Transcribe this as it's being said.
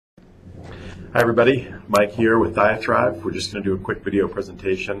Hi everybody, Mike here with Diathrive. We're just going to do a quick video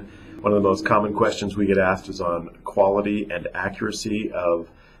presentation. One of the most common questions we get asked is on quality and accuracy of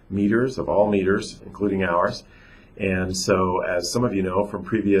meters, of all meters, including ours. And so, as some of you know from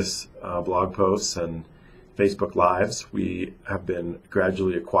previous blog posts and Facebook Lives, we have been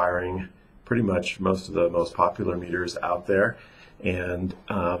gradually acquiring pretty much most of the most popular meters out there, and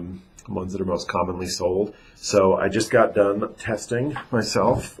ones that are most commonly sold. So I just got done testing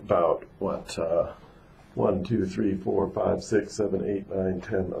myself about 1, 2, 3, 4, 5, 6, 7, 8, 9,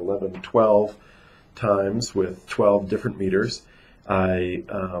 10, 11, 12 times with 12 different meters. I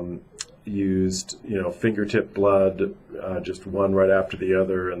used fingertip blood, just one right after the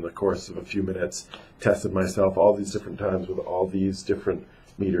other in the course of a few minutes, tested myself all these different times with all these different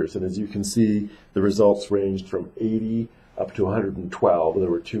meters, and as you can see, the results ranged from 80 up to 112. There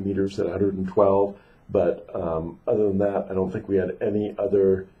were 2 meters at 112, but other than that, I don't think we had any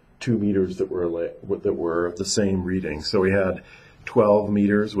other 2 meters that were the same reading. So we had 12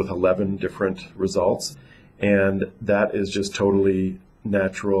 meters with 11 different results, and that is just totally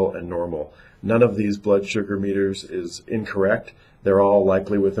natural and normal. None of these blood sugar meters is incorrect. They're all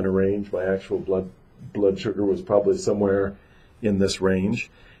likely within a range. My actual blood sugar was probably somewhere in this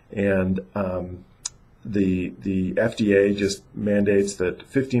range, and the FDA just mandates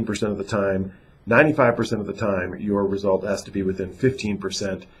that 15% of the time, 95% of the time, your result has to be within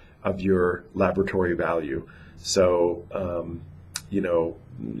 15% of your laboratory value. So,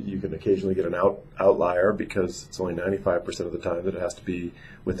 you can occasionally get an outlier because it's only 95% of the time that it has to be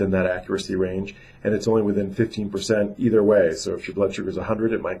within that accuracy range, and it's only within 15% either way. So if your blood sugar is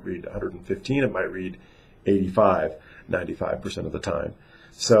 100, it might read 115, it might read 85, 95% of the time.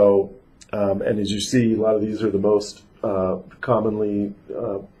 So, and as you see, a lot of these are the most commonly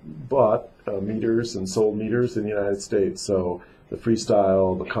bought meters and sold meters in the United States. So the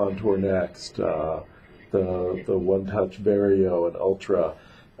Freestyle, the Contour Next, the One Touch Vario and Ultra,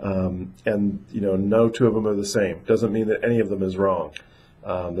 and no 2 of them are the same. Doesn't mean that any of them is wrong.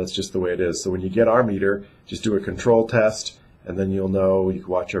 That's just the way it is. So when you get our meter, just do a control test, and then you'll know. You can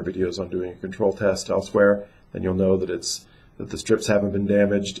watch our videos on doing a control test elsewhere, and you'll know that the strips haven't been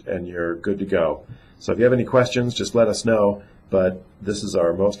damaged and you're good to go. So if you have any questions, just let us know. But this is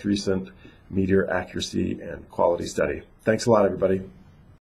our most recent meter accuracy and quality study. Thanks a lot, everybody.